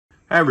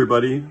Hi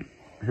everybody,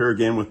 here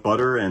again with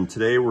Butter, and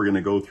today we're going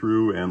to go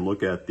through and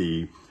look at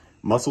the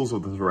muscles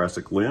of the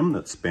thoracic limb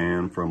that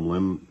span from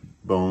limb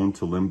bone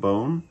to limb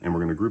bone, and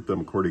we're going to group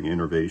them according to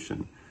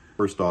innervation.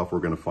 First off,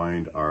 we're going to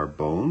find our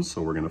bones,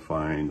 so we're going to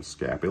find the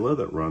scapula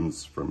that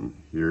runs from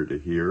here to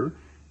here.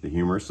 The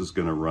humerus is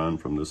going to run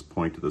from this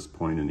point to this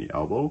point in the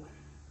elbow,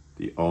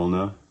 the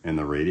ulna and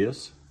the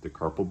radius, the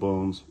carpal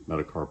bones,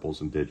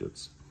 metacarpals, and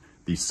digits.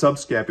 The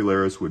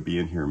subscapularis would be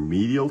in here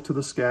medial to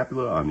the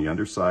scapula on the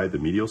underside, the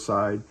medial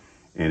side,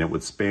 and it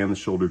would span the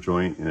shoulder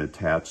joint and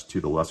attach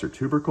to the lesser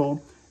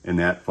tubercle, and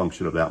that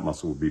function of that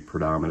muscle would be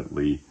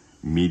predominantly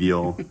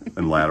medial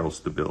and lateral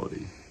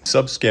stability.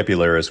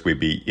 Subscapularis would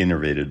be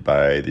innervated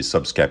by the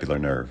subscapular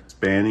nerve.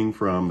 Spanning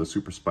from the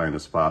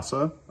supraspinous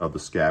fossa of the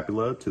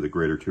scapula to the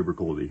greater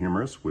tubercle of the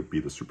humerus would be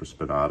the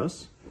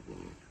supraspinatus.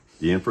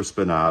 The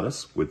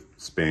infraspinatus would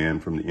span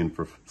from the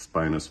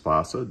infraspinous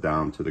fossa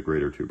down to the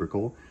greater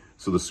tubercle.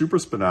 So the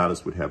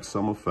supraspinatus would have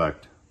some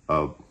effect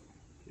of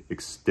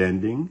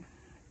extending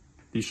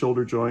the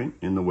shoulder joint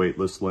in the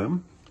weightless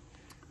limb.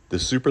 The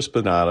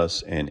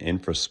supraspinatus and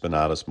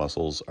infraspinatus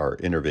muscles are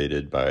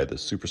innervated by the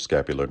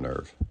suprascapular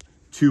nerve.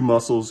 Two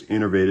muscles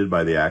innervated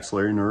by the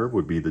axillary nerve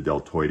would be the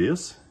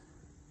deltoideus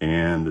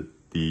and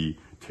the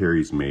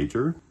teres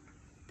major.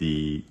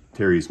 The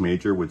teres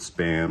major would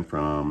span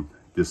from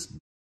this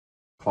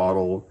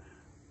caudal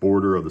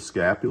border of the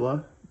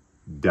scapula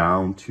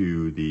down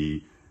to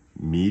the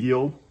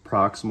medial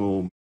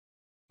proximal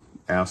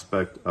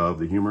aspect of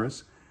the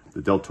humerus.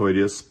 The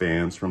deltoideus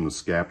spans from the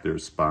scapular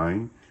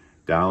spine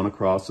down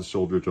across the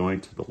shoulder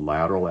joint to the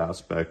lateral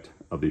aspect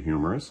of the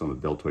humerus on the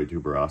deltoid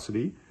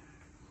tuberosity.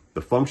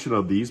 The function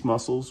of these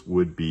muscles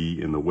would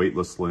be in the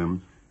weightless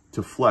limb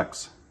to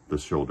flex the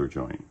shoulder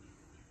joint.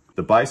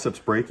 The biceps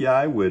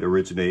brachii would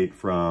originate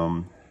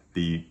from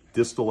the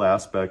distal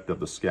aspect of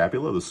the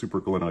scapula, the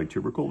supraglenoid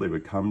tubercle. They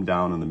would come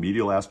down in the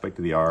medial aspect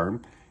of the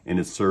arm and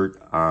insert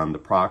on the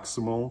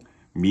proximal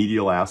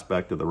medial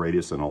aspect of the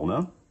radius and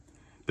ulna.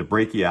 The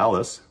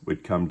brachialis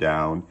would come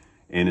down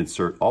and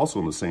insert also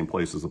in the same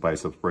place as the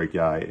biceps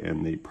brachii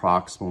in the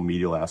proximal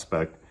medial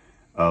aspect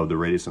of the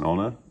radius and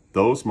ulna.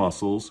 Those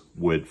muscles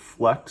would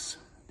flex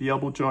the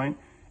elbow joint,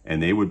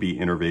 and they would be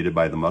innervated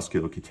by the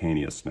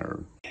musculocutaneous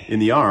nerve. In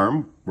the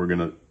arm, we're going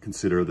to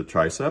consider the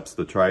triceps.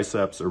 The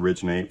triceps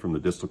originate from the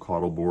distal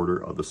caudal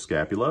border of the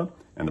scapula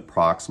and the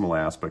proximal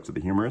aspects of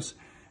the humerus,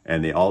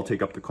 and they all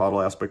take up the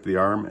caudal aspect of the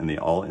arm, and they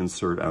all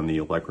insert on the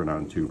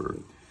olecranon tuber.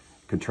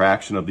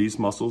 Contraction of these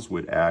muscles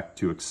would act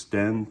to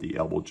extend the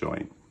elbow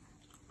joint.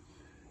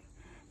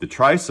 The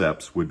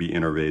triceps would be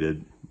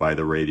innervated by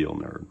the radial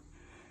nerve.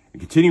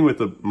 And continuing with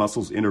the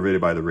muscles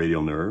innervated by the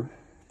radial nerve,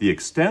 the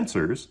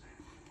extensors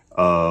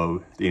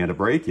of the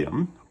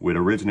antebrachium would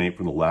originate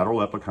from the lateral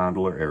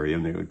epicondylar area,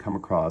 and they would come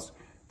across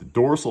the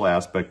dorsal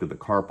aspect of the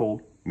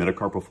carpal,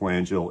 metacarpal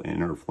phalangeal,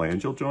 and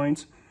interphalangeal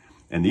joints.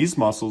 And these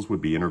muscles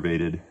would be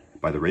innervated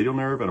by the radial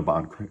nerve, and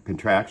upon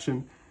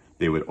contraction,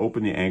 they would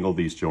open the angle of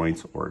these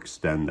joints or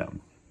extend them.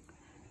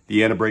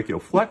 The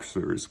antebrachial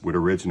flexors would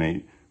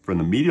originate from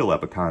the medial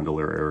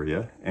epicondylar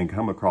area and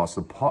come across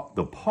the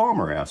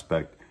palmar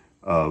aspect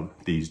of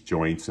these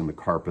joints in the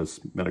carpus,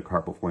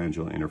 metacarpal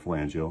phalangeal, and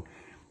interphalangeal.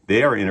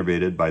 They are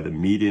innervated by the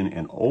median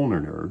and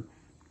ulnar nerve,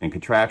 and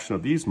contraction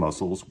of these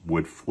muscles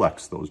would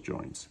flex those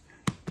joints.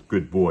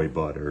 Good boy,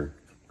 Butter.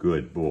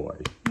 Good boy.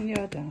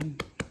 You're done.